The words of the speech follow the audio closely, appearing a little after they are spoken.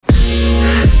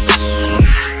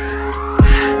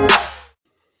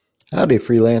Howdy,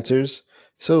 freelancers.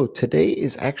 So today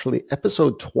is actually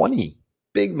episode 20.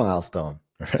 Big milestone,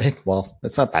 right? Well,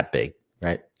 it's not that big,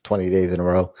 right? 20 days in a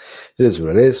row. It is what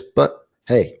it is. But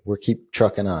hey, we'll keep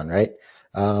trucking on, right?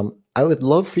 I would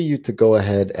love for you to go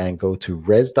ahead and go to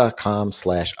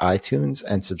res.com/iTunes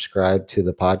and subscribe to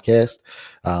the podcast.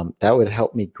 That would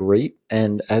help me great.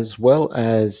 And as well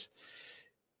as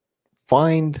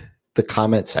find the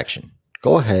comment section.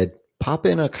 Go ahead, pop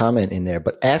in a comment in there,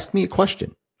 but ask me a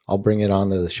question. I'll bring it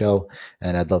onto the show,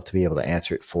 and I'd love to be able to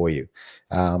answer it for you.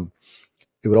 Um,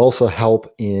 it would also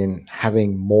help in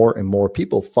having more and more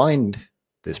people find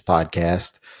this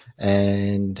podcast.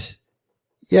 And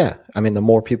yeah, I mean, the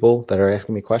more people that are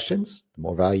asking me questions, the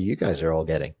more value you guys are all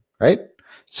getting, right?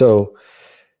 So,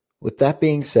 with that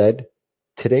being said,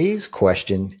 today's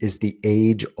question is the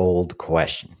age old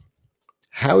question.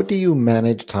 How do you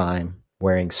manage time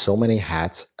wearing so many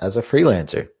hats as a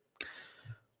freelancer?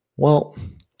 Well,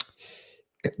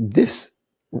 this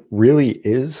really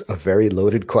is a very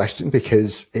loaded question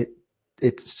because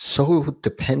it's so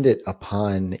dependent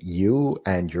upon you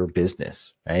and your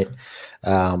business, right?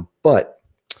 But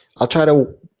I'll try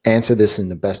to answer this in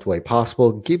the best way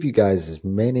possible, give you guys as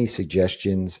many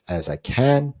suggestions as I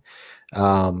can,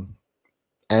 um,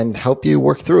 and help you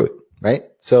work through it, right?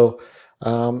 So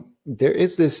there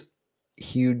is this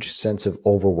huge sense of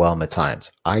overwhelm at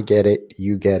times. I get it,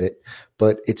 you get it,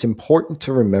 but it's important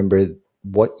to remember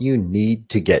what you need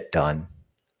to get done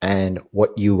and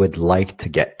what you would like to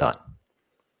get done.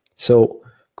 So,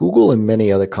 Google and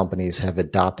many other companies have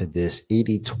adopted this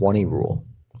 80/20 rule.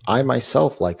 I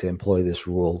myself like to employ this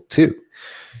rule too,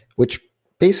 which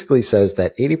basically says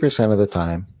that 80% of the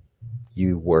time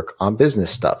you work on business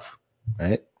stuff,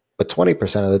 right? But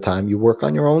 20% of the time you work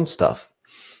on your own stuff.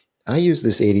 I use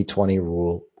this 80/20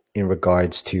 rule in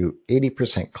regards to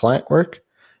 80% client work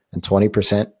and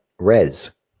 20%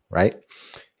 res, right?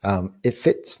 It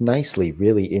fits nicely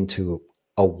really into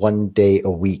a 1 day a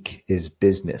week is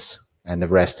business and the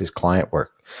rest is client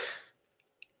work.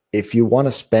 If you want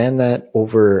to span that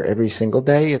over every single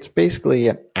day, it's basically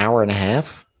an hour and a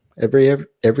half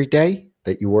every day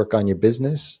that you work on your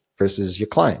business versus your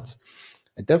clients.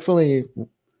 I definitely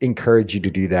encourage you to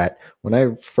do that. When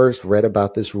I first read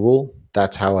about this rule,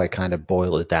 that's how I kind of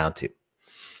boil it down to.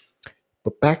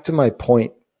 But back to my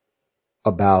point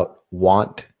about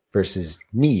want versus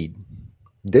need.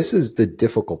 This is the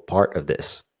difficult part of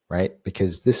this, right?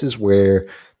 Because this is where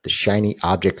the shiny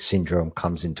object syndrome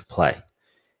comes into play.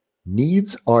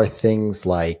 Needs are things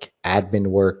like admin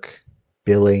work,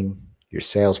 billing, your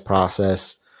sales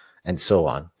process, and so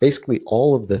on. Basically,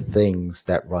 all of the things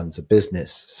that runs a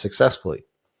business successfully.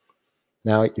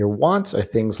 Now, your wants are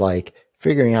things like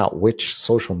figuring out which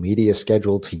social media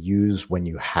schedule to use when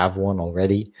you have one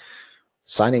already,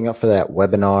 signing up for that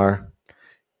webinar,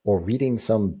 or reading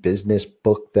some business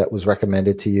book that was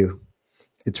recommended to you.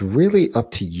 It's really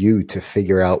up to you to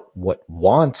figure out what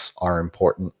wants are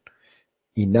important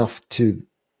enough to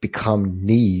become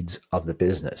needs of the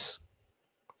business.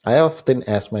 I often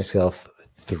ask myself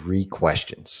 3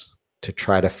 questions to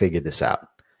try to figure this out.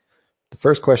 The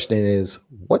first question is,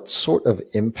 what sort of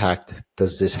impact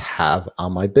does this have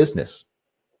on my business?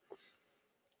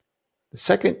 The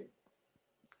second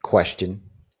question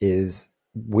is,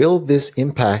 will this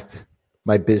impact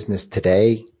my business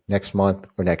today, next month,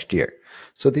 or next year?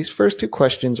 So these first 2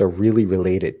 questions are really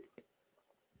related.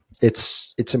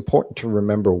 It's important to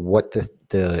remember what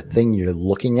the thing you're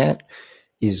looking at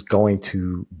is going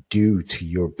to do to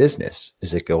your business.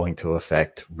 Is it going to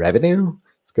affect revenue?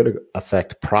 It's going to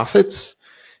affect profits.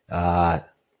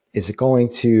 Is it going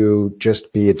to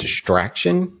just be a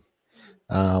distraction?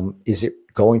 Is it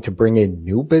going to bring in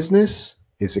new business?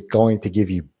 Is it going to give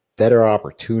you better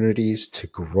opportunities to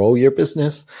grow your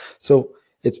business? So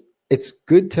it's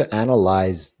good to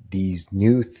analyze these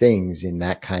new things in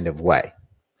that kind of way.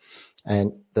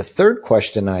 And the third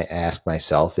question I ask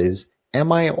myself is,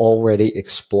 am I already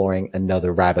exploring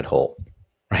another rabbit hole?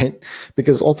 Right?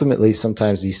 Because ultimately,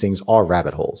 sometimes these things are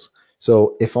rabbit holes.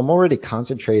 So if I'm already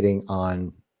concentrating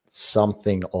on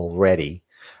something already,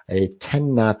 I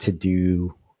tend not to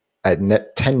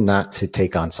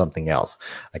take on something else.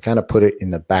 I kind of put it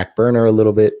in the back burner a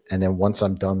little bit. And then once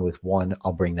I'm done with one,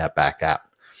 I'll bring that back out.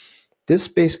 This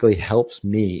basically helps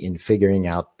me in figuring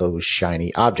out those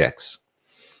shiny objects.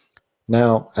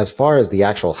 Now, as far as the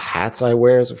actual hats I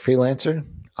wear as a freelancer,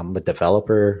 I'm a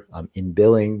developer, I'm in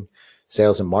billing,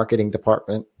 sales and marketing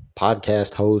department,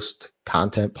 podcast host,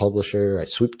 content publisher, I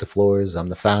sweep the floors, I'm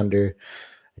the founder,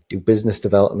 I do business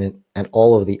development, and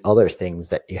all of the other things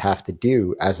that you have to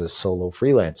do as a solo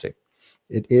freelancer.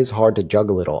 It is hard to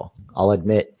juggle it all, I'll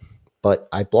admit, but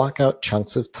I block out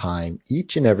chunks of time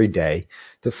each and every day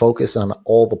to focus on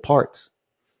all the parts.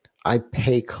 I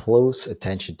pay close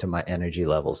attention to my energy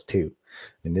levels too.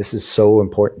 And this is so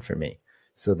important for me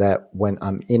so that when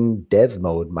I'm in dev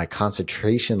mode, my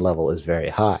concentration level is very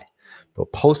high.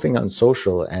 But posting on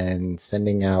social and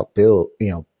sending out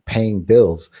paying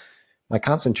bills, my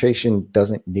concentration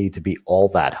doesn't need to be all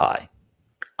that high.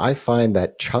 I find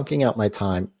that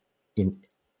in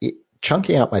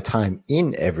chunking out my time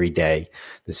in every day,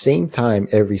 the same time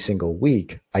every single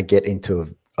week, I get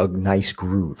into a nice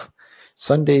groove.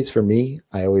 Sundays for me,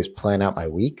 I always plan out my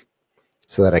week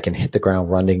so that I can hit the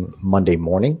ground running Monday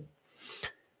morning.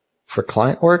 For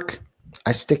client work,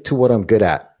 I stick to what I'm good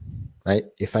at, right?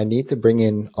 If I need to bring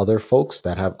in other folks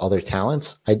that have other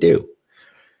talents, I do.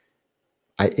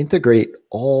 I integrate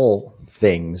all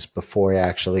things before I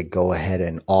actually go ahead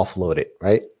and offload it,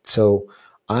 right? So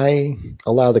I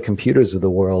allow the computers of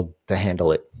the world to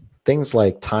handle it. Things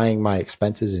like tying my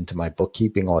expenses into my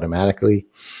bookkeeping automatically,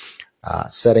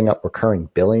 setting up recurring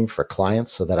billing for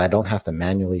clients so that I don't have to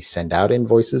manually send out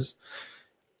invoices.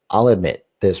 I'll admit,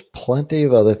 there's plenty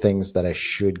of other things that I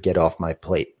should get off my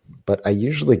plate, but I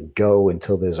usually go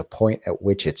until there's a point at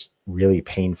which it's really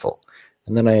painful,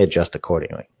 and then I adjust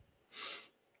accordingly.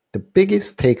 The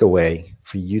biggest takeaway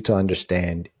for you to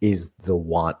understand is the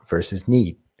want versus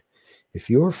need. If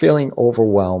you're feeling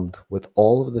overwhelmed with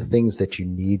all of the things that you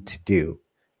need to do,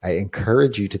 I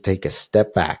encourage you to take a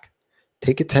step back,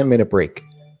 take a 10-minute break,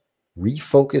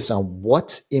 refocus on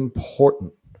what's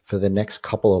important for the next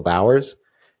couple of hours,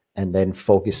 and then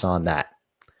focus on that.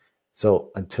 So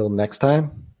until next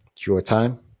time, it's your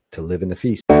time to live in the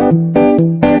feast.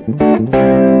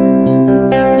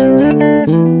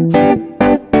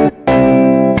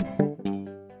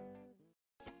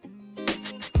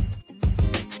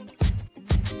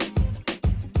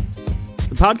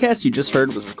 The podcast you just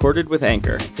heard was recorded with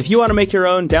Anchor. If you want to make your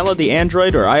own, download the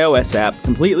Android or iOS app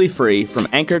completely free from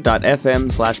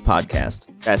anchor.fm/podcast.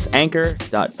 That's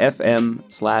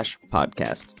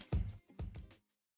anchor.fm/podcast.